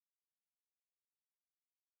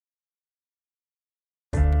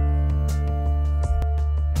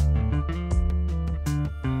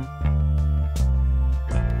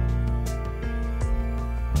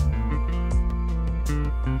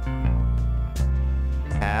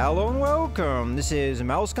Hello and welcome! This is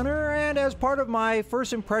Mouse Gunner, and as part of my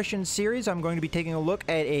first impression series, I'm going to be taking a look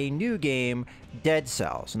at a new game, Dead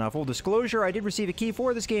Cells. Now, full disclosure, I did receive a key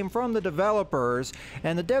for this game from the developers,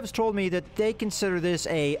 and the devs told me that they consider this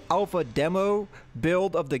a alpha demo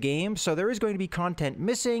build of the game, so there is going to be content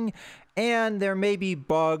missing, and there may be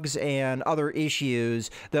bugs and other issues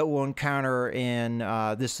that we'll encounter in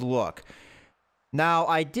this look. Now,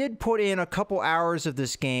 I did put in a couple hours of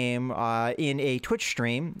this game in a Twitch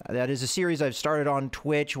stream. That is a series I've started on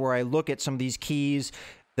Twitch where I look at some of these keys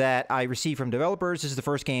that I receive from developers. This is the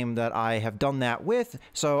first game that I have done that with,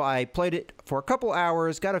 so I played it for a couple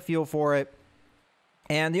hours, got a feel for it.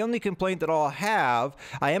 And the only complaint that I'll have,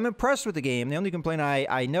 I am impressed with the game. The only complaint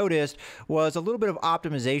I noticed was a little bit of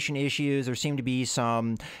optimization issues. There seemed to be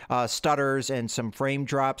some stutters and some frame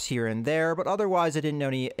drops here and there, but otherwise I didn't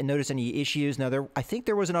notice any issues. Now, I think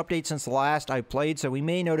there was an update since the last I played, so we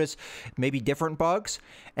may notice maybe different bugs.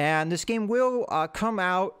 And this game will come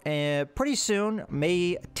out pretty soon,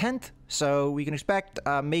 May 10th, so we can expect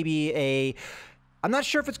maybe a... I'm not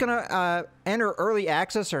sure if it's going to enter early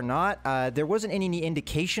access or not. There wasn't any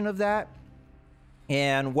indication of that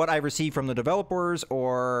and what I received from the developers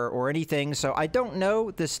or anything. So I don't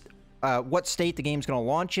know this what state the game's going to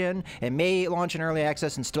launch in. It may launch in early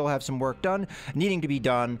access and still have some work needing to be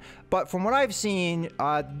done. But from what I've seen,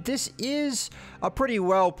 this is a pretty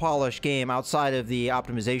well-polished game outside of the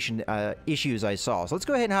optimization issues I saw. So let's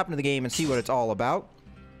go ahead and hop into the game and see what it's all about.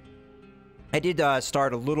 I did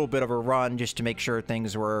start a little bit of a run just to make sure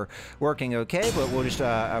things were working okay, but we'll just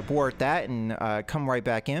abort that and come right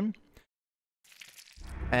back in.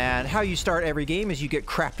 And how you start every game is you get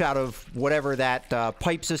crapped out of whatever that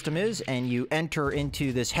pipe system is, and you enter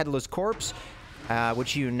into this headless corpse,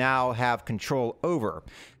 which you now have control over.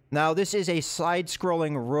 Now, this is a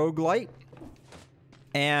side-scrolling roguelite,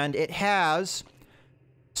 and it has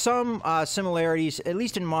some similarities, at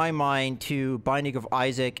least in my mind, to Binding of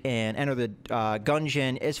Isaac and Enter the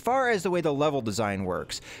Gungeon as far as the way the level design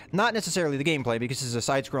works. Not necessarily the gameplay, because this is a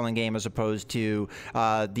side-scrolling game as opposed to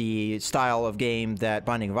the style of game that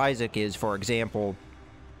Binding of Isaac is, for example,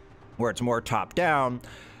 where it's more top-down.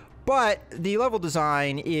 But the level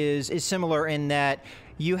design is similar in that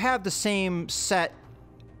you have the same set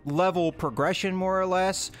level progression, more or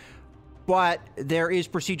less, but there is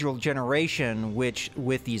procedural generation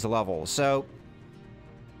with these levels. So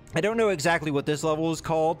I don't know exactly what this level is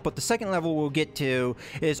called, but the second level we'll get to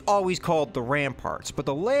is always called the ramparts. But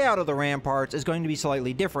the layout of the ramparts is going to be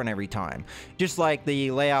slightly different every time. Just like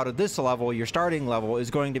the layout of this level, your starting level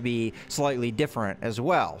is going to be slightly different as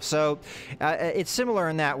well. So it's similar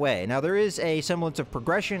in that way. Now, there is a semblance of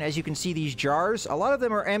progression. As you can see, these jars, a lot of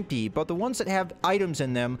them are empty, but the ones that have items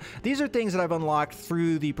in them, these are things that I've unlocked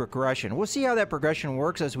through the progression. We'll see how that progression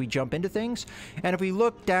works as we jump into things. And if we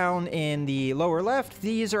look down in the lower left,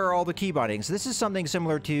 these are all the key bindings. This is something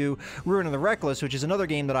similar to Ruin of the Reckless, which is another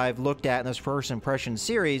game that I've looked at in this first impression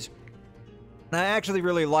series. And I actually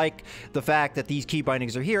really like the fact that these key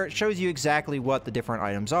bindings are here. It shows you exactly what the different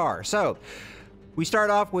items are. So we start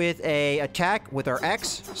off with a attack with our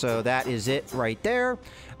X, so that is it right there.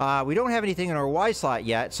 We don't have anything in our Y slot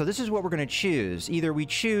yet, so this is what we're going to choose. Either we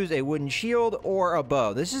choose a wooden shield or a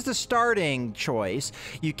bow. This is the starting choice.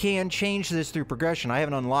 You can change this through progression. I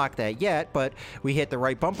haven't unlocked that yet, but we hit the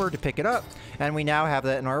right bumper to pick it up, and we now have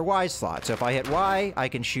that in our Y slot. So if I hit Y, I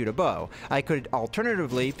can shoot a bow. I could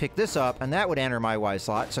alternatively pick this up, and that would enter my Y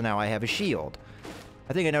slot, so now I have a shield.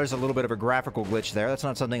 I think I noticed a little bit of a graphical glitch there. That's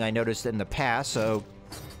not something I noticed in the past, so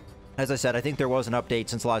as I said, I think there was an update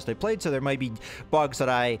since the last I played, so there might be bugs that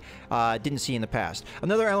I didn't see in the past.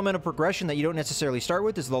 Another element of progression that you don't necessarily start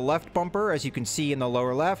with is the left bumper, as you can see in the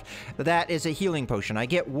lower left. That is a healing potion. I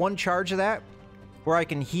get one charge of that where I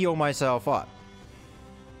can heal myself up.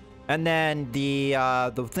 And then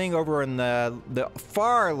the thing over in the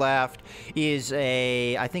far left is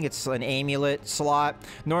I think it's an amulet slot.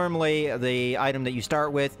 Normally, the item that you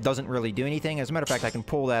start with doesn't really do anything. As a matter of fact, I can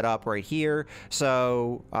pull that up right here.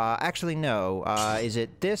 So, actually, no. Is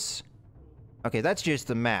it this? Okay, that's just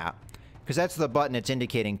the map, because that's the button it's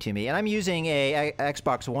indicating to me. And I'm using a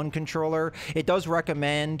Xbox One controller. It does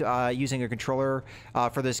recommend using a controller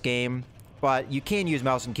for this game, but you can use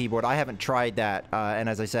mouse and keyboard. I haven't tried that, and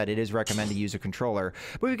as I said, it is recommended to use a controller.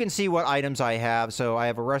 But we can see what items I have. So I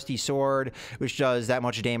have a rusty sword, which does that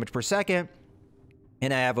much damage per second.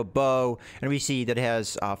 And I have a bow, and we see that it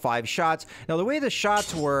has 5 shots. Now, the way the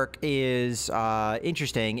shots work is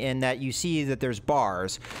interesting in that you see that there's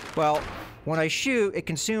bars. Well, when I shoot, it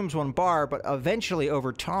consumes 1 bar, but eventually,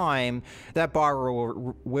 over time, that bar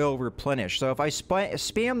will replenish. So if I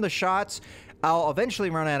spam the shots, I'll eventually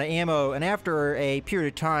run out of ammo, and after a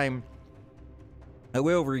period of time, I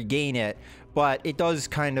will regain it, but it does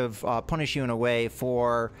kind of punish you in a way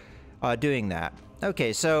for doing that.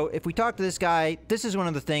 Okay, so if we talk to this guy, this is one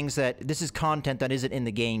of the things that, this is content that isn't in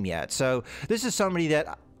the game yet. So this is somebody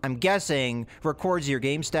that I'm guessing records your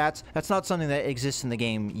game stats. That's not something that exists in the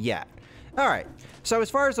game yet. Alright, so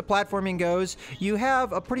as far as the platforming goes, you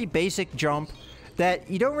have a pretty basic jump that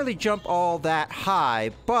you don't really jump all that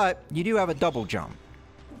high, but you do have a double jump.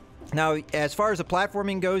 Now, as far as the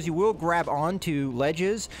platforming goes, you will grab onto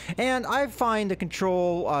ledges, and I find the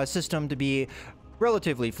control system to be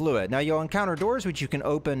relatively fluid. Now, you'll encounter doors which you can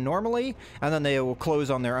open normally, and then they will close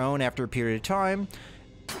on their own after a period of time.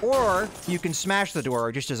 Or you can smash the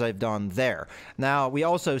door, just as I've done there. Now, we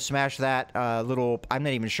also smashed that little, I'm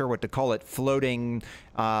not even sure what to call it, floating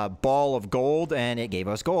ball of gold, and it gave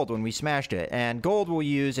us gold when we smashed it. And gold we'll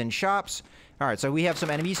use in shops. Alright, so we have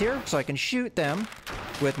some enemies here, so I can shoot them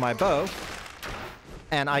with my bow.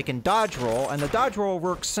 And I can dodge roll, and the dodge roll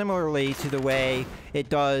works similarly to the way it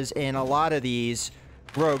does in a lot of these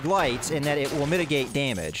rogue-lites, in that it will mitigate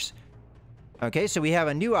damage. Okay, so we have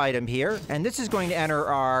a new item here, and this is going to enter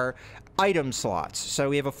our item slots. So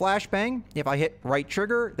we have a flashbang. If I hit right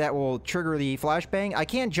trigger, that will trigger the flashbang. I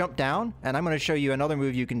can jump down, and I'm going to show you another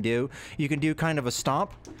move you can do. You can do kind of a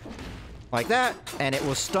stomp, like that, and it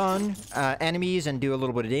will stun enemies and do a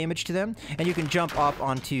little bit of damage to them. And you can jump up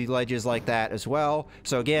onto ledges like that as well.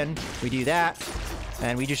 So again, we do that,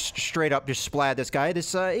 and we just straight up just splat this guy.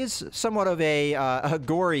 This is somewhat of a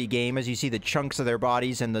gory game, as you see the chunks of their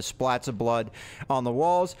bodies and the splats of blood on the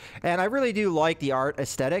walls. And I really do like the art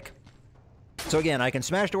aesthetic. So again, I can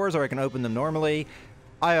smash doors or I can open them normally.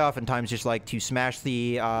 I oftentimes just like to smash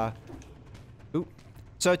the...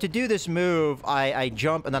 So to do this move, I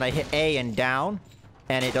jump and then I hit A and down,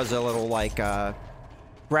 and it does a little, like,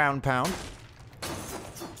 ground pound.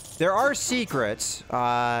 There are secrets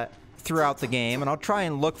throughout the game, and I'll try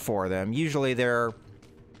and look for them. Usually they're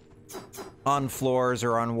on floors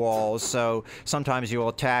or on walls, so sometimes you'll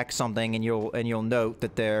attack something and you'll note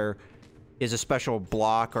that there is a special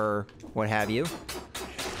block or what have you.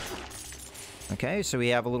 Okay, so we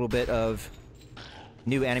have a little bit of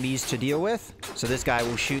new enemies to deal with. So this guy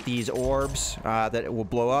will shoot these orbs that will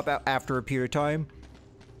blow up after a period of time.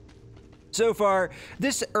 So far,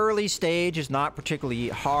 this early stage is not particularly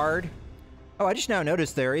hard. Oh, I just now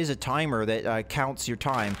noticed there is a timer that counts your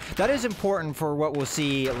time. That is important for what we'll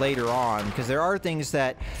see later on, because there are things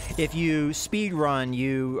that if you speed run,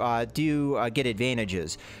 you do get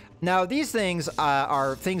advantages. Now, these things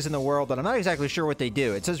are things in the world that I'm not exactly sure what they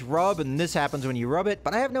do. It says rub, and this happens when you rub it,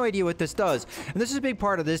 but I have no idea what this does. And this is a big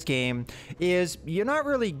part of this game, is you're not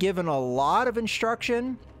really given a lot of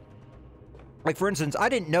instruction. Like, for instance, I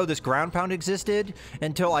didn't know this ground pound existed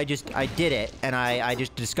until I did it, and I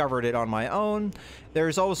just discovered it on my own.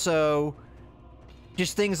 There's also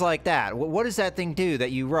just things like that. What does that thing do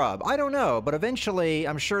that you rub? I don't know, but eventually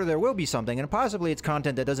I'm sure there will be something, and possibly it's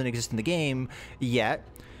content that doesn't exist in the game yet.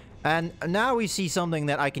 And now we see something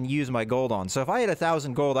that I can use my gold on. So if I had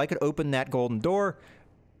 1,000 gold, I could open that golden door,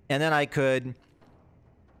 and then I could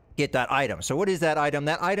get that item. So what is that item?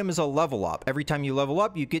 That item is a level up. Every time you level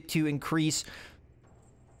up, you get to increase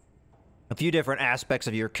a few different aspects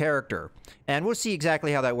of your character. And we'll see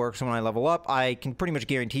exactly how that works when I level up. I can pretty much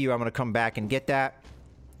guarantee you I'm going to come back and get that.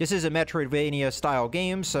 This is a metroidvania style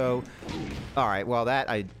game, so... Alright, well that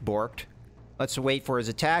I borked. Let's wait for his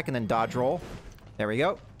attack and then dodge roll. There we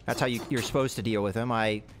go. That's how you're supposed to deal with him.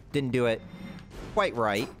 I didn't do it quite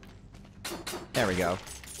right. There we go.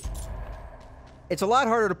 It's a lot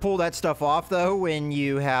harder to pull that stuff off, though, when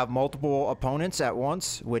you have multiple opponents at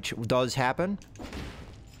once, which does happen.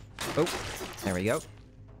 Oh, there we go.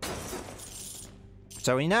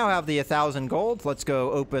 So we now have the 1,000 gold. Let's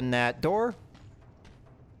go open that door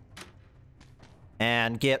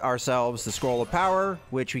and get ourselves the scroll of power,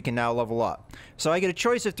 which we can now level up. So I get a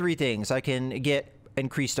choice of 3 things. I can get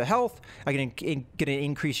increase to health, I can get an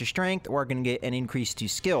increase to strength, or I can get an increase to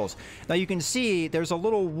skills. Now you can see there's a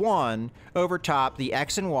little 1 over top the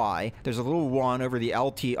X and Y, there's a little 1 over the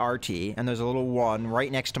LT, RT, and there's a little 1 right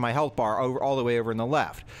next to my health bar all the way over in the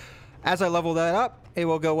left. As I level that up, it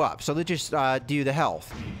will go up. So let's just do the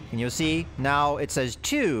health. And you'll see now it says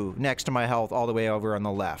 2 next to my health all the way over on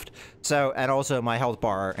the left. So, and also my health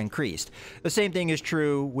bar increased. The same thing is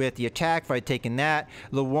true with the attack. If I'd taken that,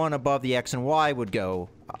 the 1 above the X and Y would go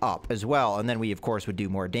up as well. And then we, of course, would do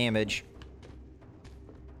more damage.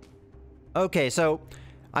 Okay, so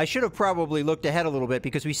I should have probably looked ahead a little bit,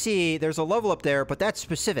 because we see there's a level up there, but that's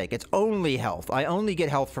specific. It's only health. I only get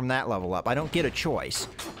health from that level up. I don't get a choice.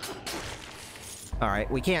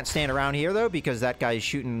 Alright, we can't stand around here, though, because that guy's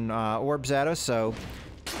shooting orbs at us, so...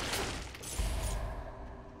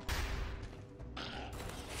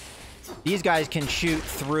 These guys can shoot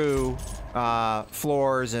through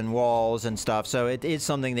floors and walls and stuff, so it is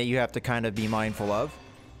something that you have to kind of be mindful of.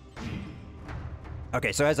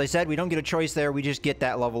 Okay, so as I said, we don't get a choice there. We just get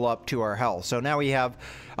that level up to our health. So now we have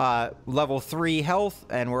level 3 health,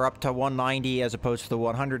 and we're up to 190 as opposed to the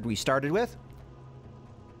 100 we started with.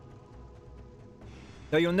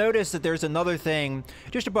 Now you'll notice that there's another thing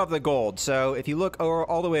just above the gold. So if you look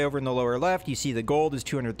all the way over in the lower left, you see the gold is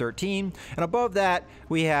 213. And above that,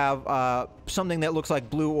 we have something that looks like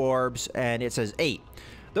blue orbs, and it says 8.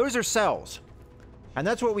 Those are cells. And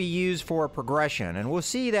that's what we use for progression. And we'll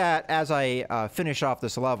see that as I finish off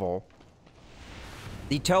this level.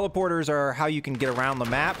 The teleporters are how you can get around the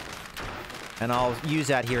map. And I'll use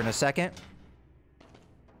that here in a second.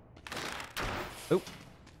 Oop.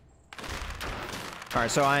 Alright,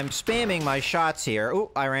 so I'm spamming my shots here.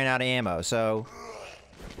 Oh, I ran out of ammo, so...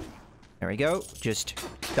 There we go. Just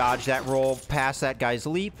dodge that roll past that guy's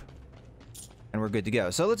leap. And we're good to go.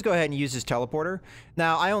 So let's go ahead and use this teleporter.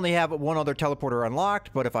 Now, I only have one other teleporter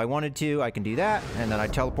unlocked, but if I wanted to, I can do that. And then I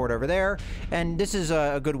teleport over there. And this is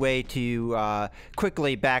a good way to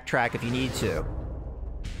quickly backtrack if you need to.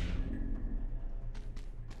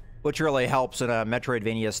 Which really helps in a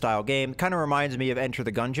metroidvania style game. Kind of reminds me of Enter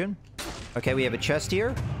the Gungeon. Okay, we have a chest here.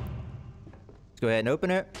 Let's go ahead and open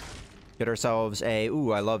it. Get ourselves a...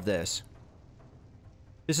 Ooh, I love this.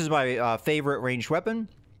 This is my favorite ranged weapon.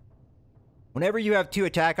 Whenever you have 2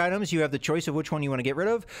 attack items, you have the choice of which one you want to get rid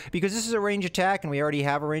of. Because this is a range attack, and we already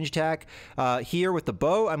have a range attack here with the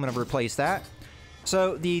bow. I'm going to replace that.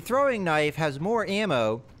 So, the throwing knife has more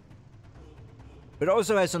ammo, but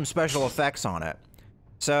also has some special effects on it.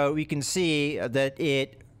 So, we can see that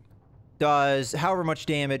it does however much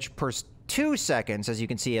damage per 2 seconds, as you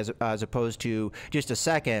can see, as opposed to just a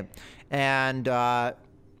second. And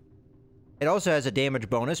it also has a damage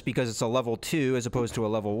bonus because it's a level 2 as opposed to a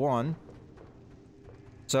level 1.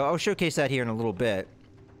 So I'll showcase that here in a little bit.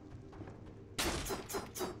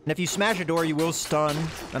 And if you smash a door, you will stun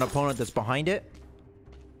an opponent that's behind it.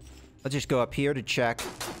 Let's just go up here to check.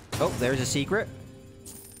 Oh, there's a secret.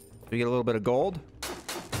 We get a little bit of gold.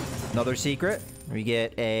 Another secret. We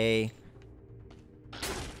get a...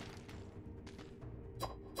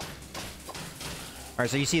 Alright,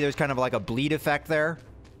 so you see there's kind of like a bleed effect there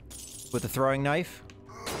with the throwing knife.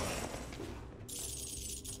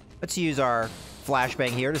 Let's use our flashbang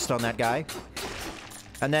here to stun that guy.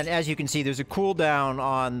 And then, as you can see, there's a cooldown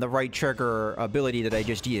on the right trigger ability that I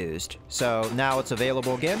just used. So now it's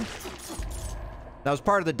available again. Now, as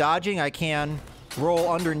part of the dodging, I can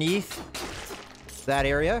roll underneath that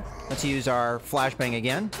area. Let's use our flashbang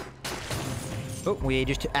again. Oh, we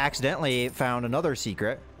just accidentally found another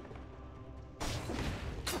secret.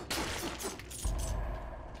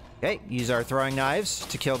 Okay, use our throwing knives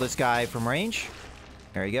to kill this guy from range.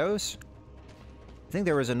 There he goes. I think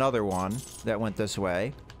there was another one that went this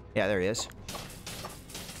way. Yeah, there he is.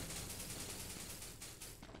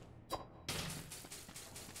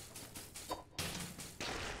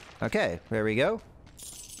 Okay, there we go.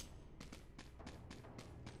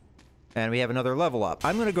 And we have another level up.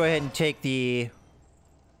 I'm going to go ahead and take the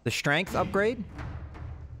strength upgrade.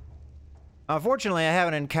 Unfortunately, I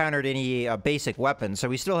haven't encountered any basic weapons, so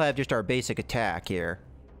we still have just our basic attack here.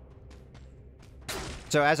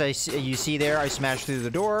 So as you see there, I smashed through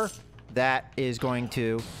the door. That is going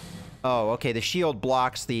to... Oh, okay, the shield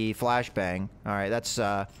blocks the flashbang. Alright, that's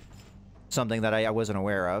something that I wasn't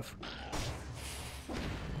aware of.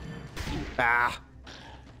 Ah!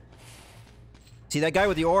 See, that guy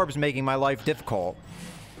with the orb's making my life difficult.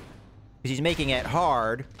 Because he's making it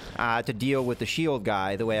hard to deal with the shield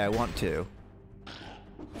guy the way I want to.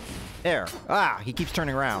 There. Ah, he keeps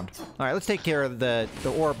turning around. Alright, let's take care of the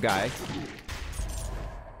orb guy.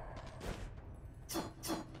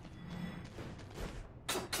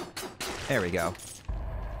 There we go.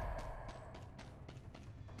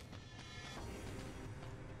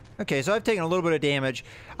 Okay, so I've taken a little bit of damage.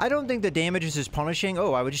 I don't think the damage is as punishing.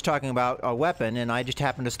 Oh, I was just talking about a weapon, and I just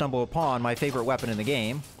happened to stumble upon my favorite weapon in the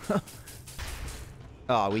game.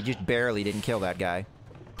 Oh, we just barely didn't kill that guy.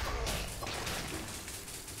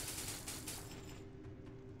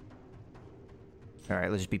 Alright,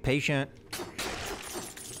 let's just be patient.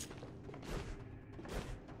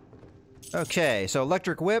 Okay, so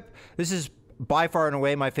Electric Whip. This is by far and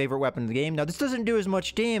away my favorite weapon in the game. Now, this doesn't do as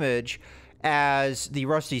much damage as the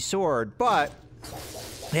Rusty Sword, but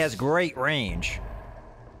it has great range.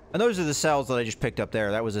 And those are the cells that I just picked up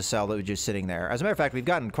there. That was a cell that was just sitting there. As a matter of fact, we've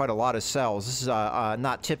gotten quite a lot of cells. This is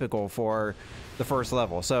not typical for the first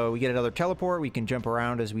level. So we get another teleport. We can jump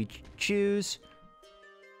around as we choose.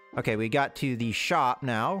 Okay, we got to the shop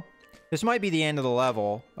now. This might be the end of the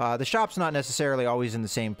level. The shop's not necessarily always in the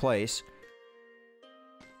same place.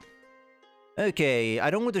 Okay,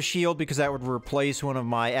 I don't want the shield because that would replace one of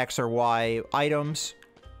my X or Y items.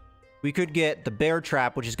 We could get the bear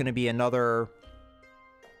trap, which is going to be another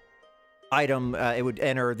item. It would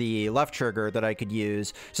enter the left trigger that I could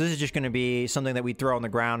use. So this is just going to be something that we throw on the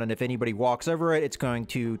ground, and if anybody walks over it, it's going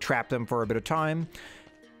to trap them for a bit of time.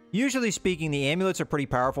 Usually speaking, the amulets are pretty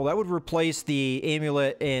powerful. That would replace the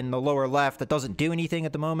amulet in the lower left that doesn't do anything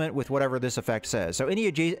at the moment with whatever this effect says. So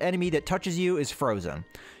any enemy that touches you is frozen,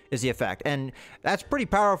 is the effect. And that's pretty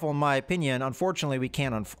powerful in my opinion. Unfortunately, we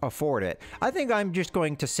can't afford it. I think I'm just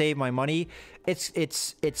going to save my money. It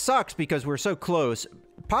sucks because we're so close.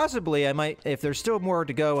 Possibly, I might, if there's still more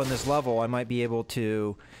to go on this level, I might be able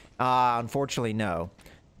to, unfortunately, no.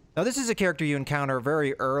 Now, this is a character you encounter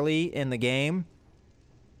very early in the game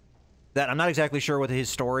that I'm not exactly sure what his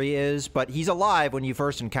story is, but he's alive when you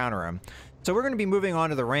first encounter him. So we're going to be moving on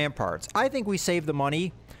to the ramparts. I think we saved the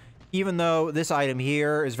money, even though this item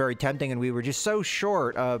here is very tempting and we were just so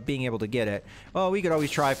short of being able to get it. Well, we could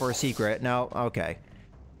always try for a secret. No, okay.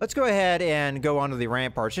 Let's go ahead and go onto the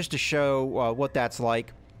ramparts just to show what that's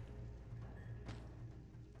like.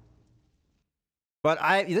 But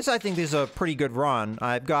I think this is a pretty good run.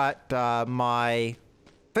 I've got my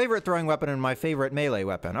favorite throwing weapon and my favorite melee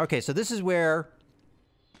weapon. Okay, so this is where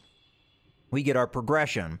we get our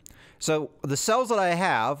progression. So the cells that I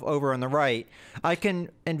have over on the right, I can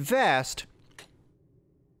invest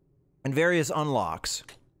in various unlocks.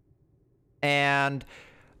 And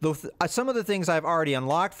some of the things I've already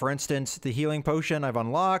unlocked, for instance, the healing potion I've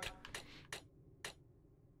unlocked.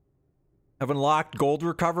 I've unlocked gold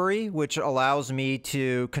recovery, which allows me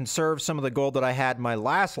to conserve some of the gold that I had in my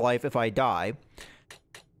last life if I die.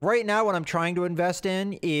 Right now, what I'm trying to invest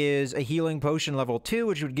in is a healing potion level 2,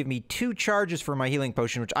 which would give me 2 charges for my healing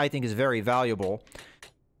potion, which I think is very valuable.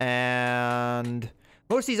 And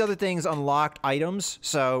most of these other things unlocked items.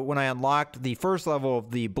 So when I unlocked the first level of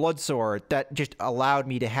the blood sword, that just allowed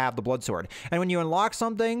me to have the blood sword. And when you unlock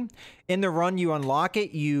something, in the run you unlock it,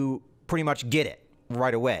 you pretty much get it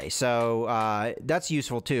right away. So that's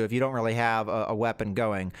useful too if you don't really have a weapon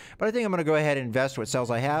going. But I think I'm going to go ahead and invest what cells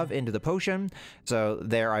I have into the potion. So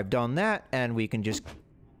there, I've done that, and we can just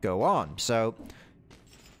go on. So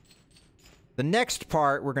the next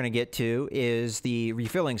part we're going to get to is the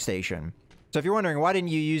refilling station. So if you're wondering, why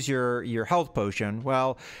didn't you use your health potion?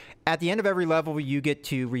 Well, at the end of every level, you get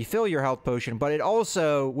to refill your health potion, but it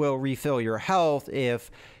also will refill your health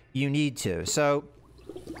if you need to. So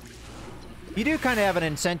you do kind of have an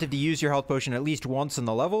incentive to use your health potion at least once in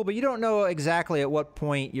the level, but you don't know exactly at what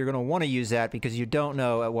point you're going to want to use that because you don't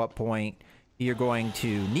know at what point you're going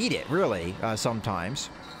to need it, really, sometimes.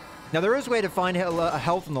 Now, there is a way to find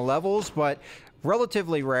health in the levels, but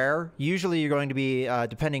relatively rare. Usually, you're going to be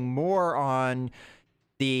depending more on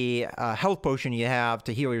the health potion you have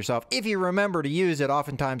to heal yourself. If you remember to use it,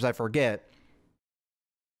 oftentimes I forget.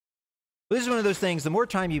 This is one of those things, the more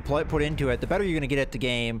time you put into it, the better you're going to get at the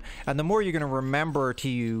game, and the more you're going to remember to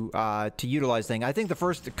utilize things. I think the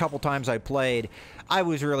first couple times I played, I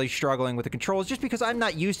was really struggling with the controls just because I'm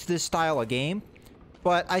not used to this style of game.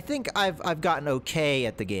 But I think I've gotten okay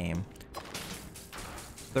at the game. So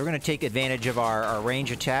we're going to take advantage of our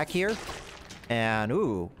range attack here. And,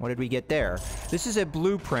 ooh, what did we get there? This is a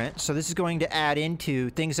blueprint, so this is going to add into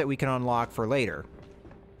things that we can unlock for later.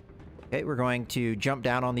 Okay, we're going to jump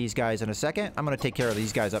down on these guys in a second. I'm going to take care of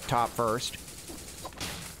these guys up top first.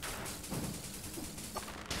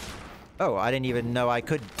 Oh, I didn't even know I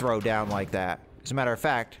could throw down like that. As a matter of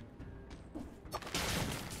fact,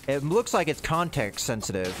 it looks like it's context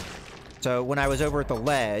sensitive. So when I was over at the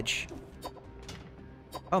ledge...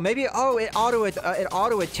 Oh, maybe... Oh, it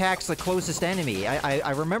auto attacks the closest enemy.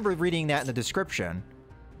 I remember reading that in the description.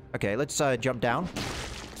 Okay, let's jump down.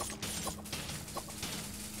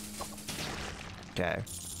 Okay.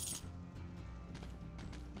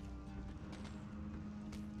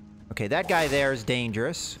 Okay, that guy there is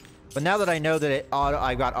dangerous. But now that I know that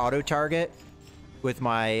I got auto target with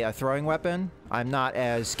my throwing weapon, I'm not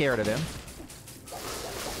as scared of him.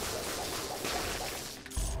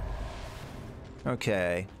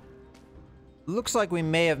 Okay. Looks like we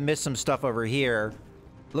may have missed some stuff over here.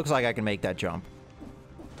 Looks like I can make that jump.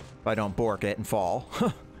 If I don't bork it and fall.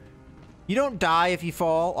 You don't die if you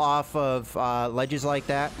fall off of ledges like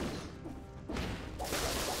that.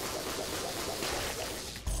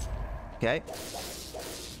 Okay.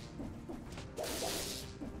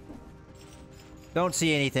 Don't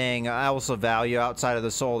see anything else of value outside of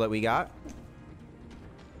the soul that we got.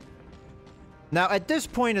 Now, at this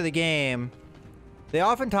point of the game, they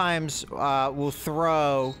oftentimes will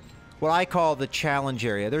throw what I call the challenge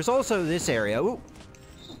area. There's also this area. Ooh.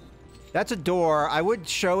 That's a door. I would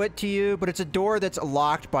show it to you, but it's a door that's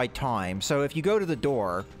locked by time. So if you go to the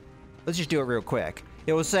door, let's just do it real quick.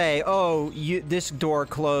 It will say, oh, this door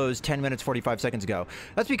closed 10 minutes, 45 seconds ago.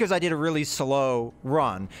 That's because I did a really slow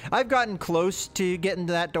run. I've gotten close to getting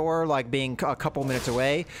to that door, like being a couple minutes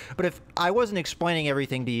away. But if I wasn't explaining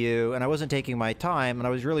everything to you, and I wasn't taking my time, and I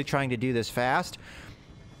was really trying to do this fast,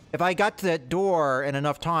 if I got to that door in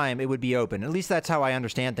enough time, it would be open. At least that's how I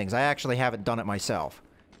understand things. I actually haven't done it myself.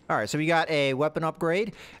 Alright, so we got a weapon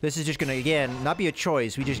upgrade. This is just going to, again, not be a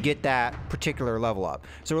choice. We just get that particular level up.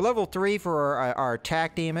 So we're level 3 for our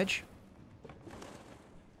attack damage.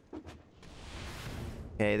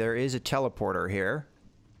 Okay, there is a teleporter here.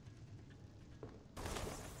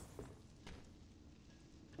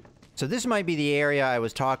 So this might be the area I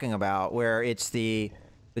was talking about, where it's the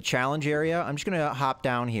challenge area. I'm just going to hop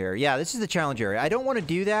down here. Yeah, this is the challenge area. I don't want to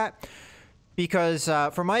do that, because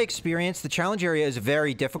from my experience, the challenge area is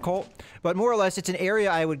very difficult, but more or less it's an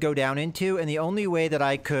area I would go down into, and the only way that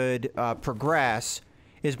I could progress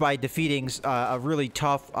is by defeating a really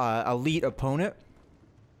tough elite opponent.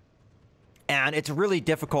 And it's really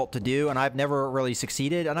difficult to do, and I've never really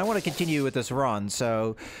succeeded, and I want to continue with this run,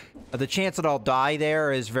 so the chance that I'll die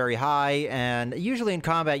there is very high, and usually in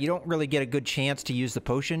combat you don't really get a good chance to use the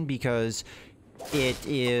potion because it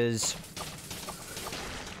is...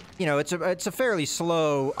 You know, it's a fairly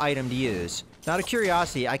slow item to use. Now, out of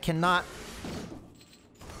curiosity, I cannot...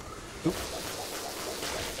 Oop.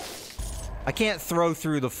 I can't throw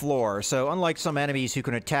through the floor, so unlike some enemies who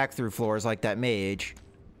can attack through floors like that mage,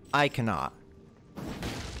 I cannot.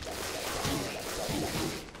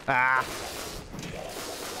 Ah!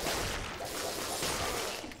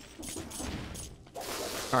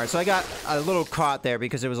 Alright, so I got a little caught there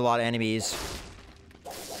because there was a lot of enemies.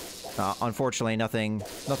 Unfortunately, nothing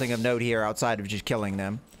of note here outside of just killing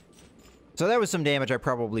them. So that was some damage I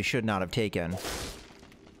probably should not have taken.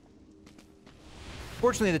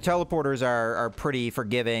 Fortunately, the teleporters are pretty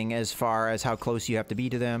forgiving as far as how close you have to be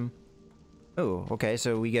to them. Oh, okay,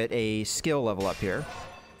 so we get a skill level up here.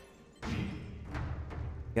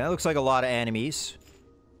 Yeah, that looks like a lot of enemies.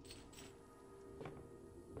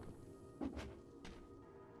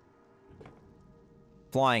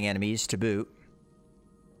 Flying enemies, to boot.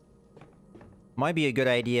 Might be a good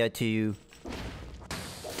idea to...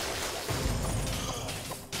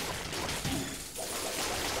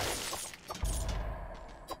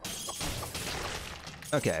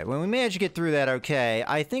 Okay, when we manage to get through that okay,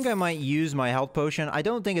 I think I might use my health potion. I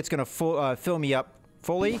don't think it's going to fill me up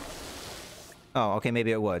fully. Oh, okay,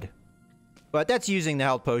 maybe it would. But that's using the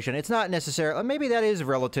health potion. It's not necessarily... Maybe that is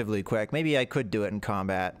relatively quick. Maybe I could do it in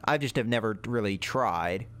combat. I just have never really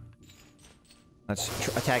tried.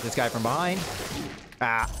 Let's attack this guy from behind.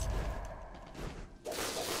 Ah.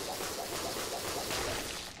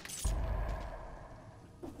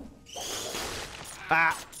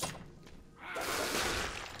 Ah.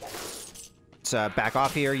 Let's back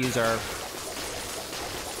off here, use our...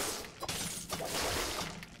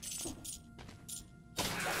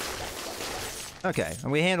 Okay,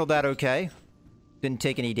 and we handled that okay. Didn't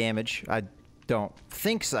take any damage. I don't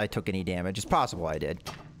think I took any damage. It's possible I did.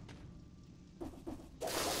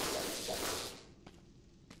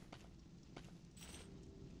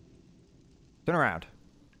 Turn around.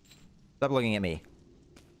 Stop looking at me.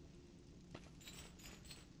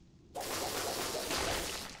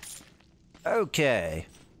 Okay.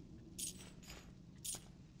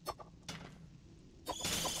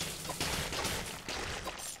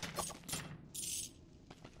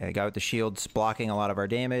 Okay, guy with the shield's blocking a lot of our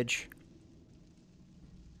damage.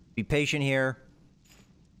 Be patient here.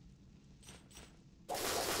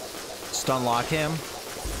 Stun lock him.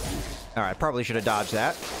 Alright, probably should have dodged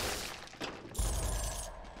that.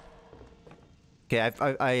 Okay,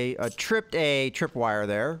 I tripped a tripwire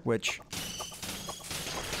there, which...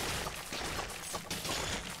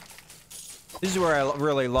 This is where I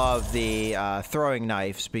really love the throwing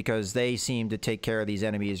knives, because they seem to take care of these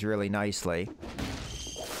enemies really nicely.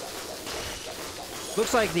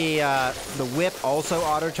 Looks like the whip also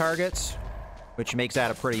auto-targets, which makes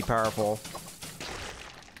that a pretty powerful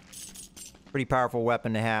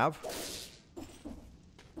weapon to have.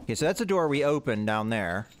 Okay, so that's a door we opened down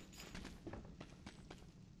there.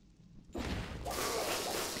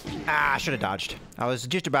 Ah, I should have dodged. I was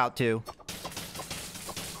just about to.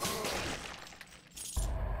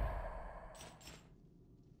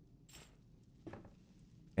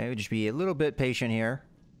 Okay, just be a little bit patient here.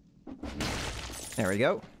 There we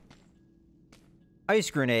go. Ice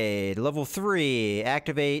grenade, level 3,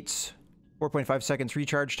 activates, 4.5 seconds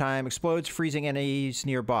recharge time, explodes, freezing enemies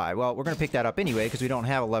nearby. Well, we're going to pick that up anyway because we don't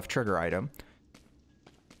have a left trigger item.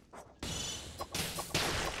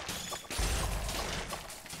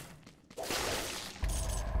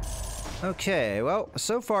 Okay, well,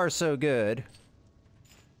 so far so good.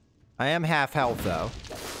 I am half health though.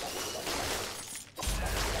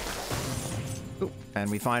 Ooh, and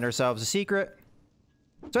we find ourselves a secret.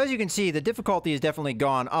 So as you can see, the difficulty has definitely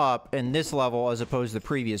gone up in this level as opposed to the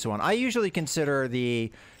previous one. I usually consider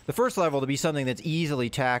the first level to be something that's easily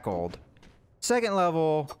tackled. Second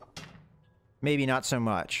level, maybe not so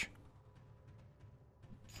much.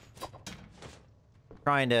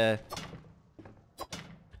 Trying to...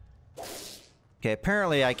 Okay,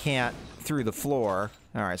 apparently I can't through the floor.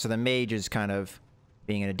 Alright, so the mage is kind of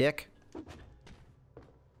being a dick.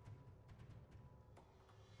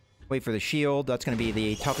 Wait for the shield. That's going to be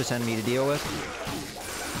the toughest enemy to deal with.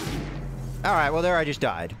 Alright, well there I just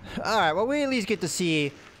died. Alright, well we at least get to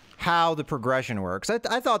see how the progression works. I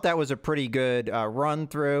thought that was a pretty good run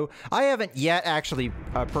through. I haven't yet actually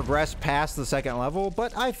progressed past the second level,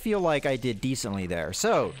 but I feel like I did decently there.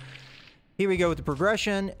 So, here we go with the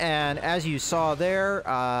progression, and as you saw there,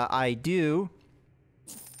 I do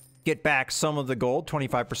get back some of the gold,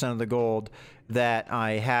 25% of the gold that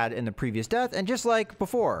I had in the previous death, and just like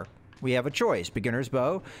before, we have a choice, beginner's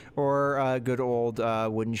bow or a good old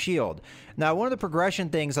wooden shield. Now, one of the progression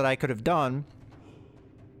things that I could have done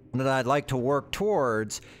that I'd like to work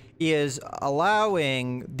towards is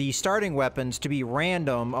allowing the starting weapons to be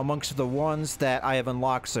random amongst the ones that I have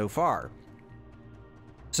unlocked so far.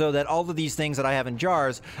 So that all of these things that I have in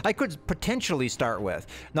jars, I could potentially start with.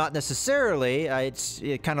 Not necessarily, it's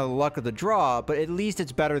kind of the luck of the draw, but at least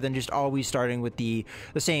it's better than just always starting with the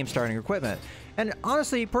same starting equipment. And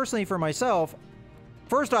honestly, personally for myself,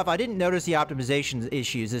 first off, I didn't notice the optimization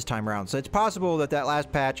issues this time around. So it's possible that that last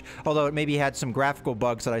patch, although it maybe had some graphical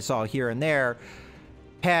bugs that I saw here and there,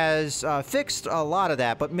 has fixed a lot of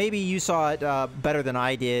that, but maybe you saw it better than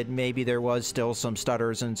I did. Maybe there was still some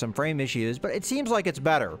stutters and some frame issues, but it seems like it's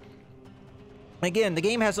better. Again, the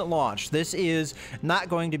game hasn't launched. This is not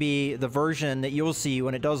going to be the version that you'll see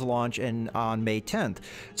when it does launch on May 10th.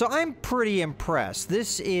 So I'm pretty impressed.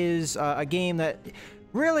 This is a game that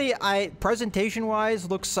really,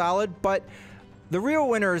 presentation-wise, looks solid, but the real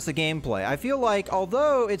winner is the gameplay. I feel like,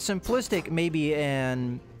 although it's simplistic maybe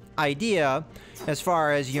an idea, as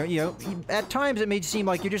far as, you know, at times it may seem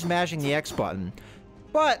like you're just mashing the X button.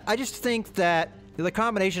 But I just think that the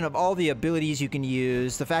combination of all the abilities you can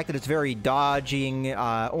use, the fact that it's very dodging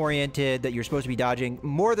oriented, that you're supposed to be dodging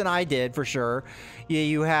more than I did for sure.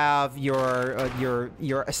 You have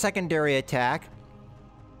your secondary attack,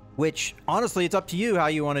 which honestly it's up to you how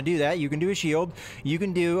you want to do that. You can do a shield, you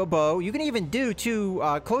can do a bow, you can even do two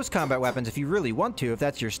close combat weapons if you really want to, if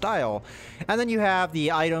that's your style. And then you have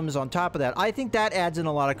the items on top of that. I think that adds in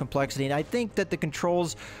a lot of complexity, and I think that the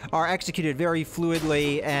controls are executed very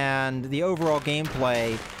fluidly, and the overall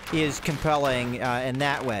gameplay is compelling in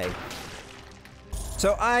that way.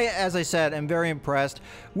 So as I said, am very impressed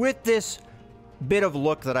with this bit of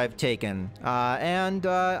look that I've taken, and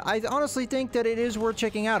I honestly think that it is worth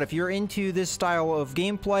checking out. If you're into this style of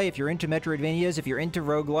gameplay, if you're into metroidvanias, if you're into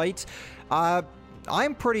roguelites,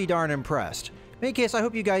 I'm pretty darn impressed. In any case, I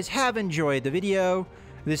hope you guys have enjoyed the video.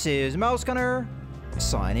 This is Mouse Gunner,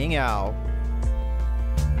 signing out.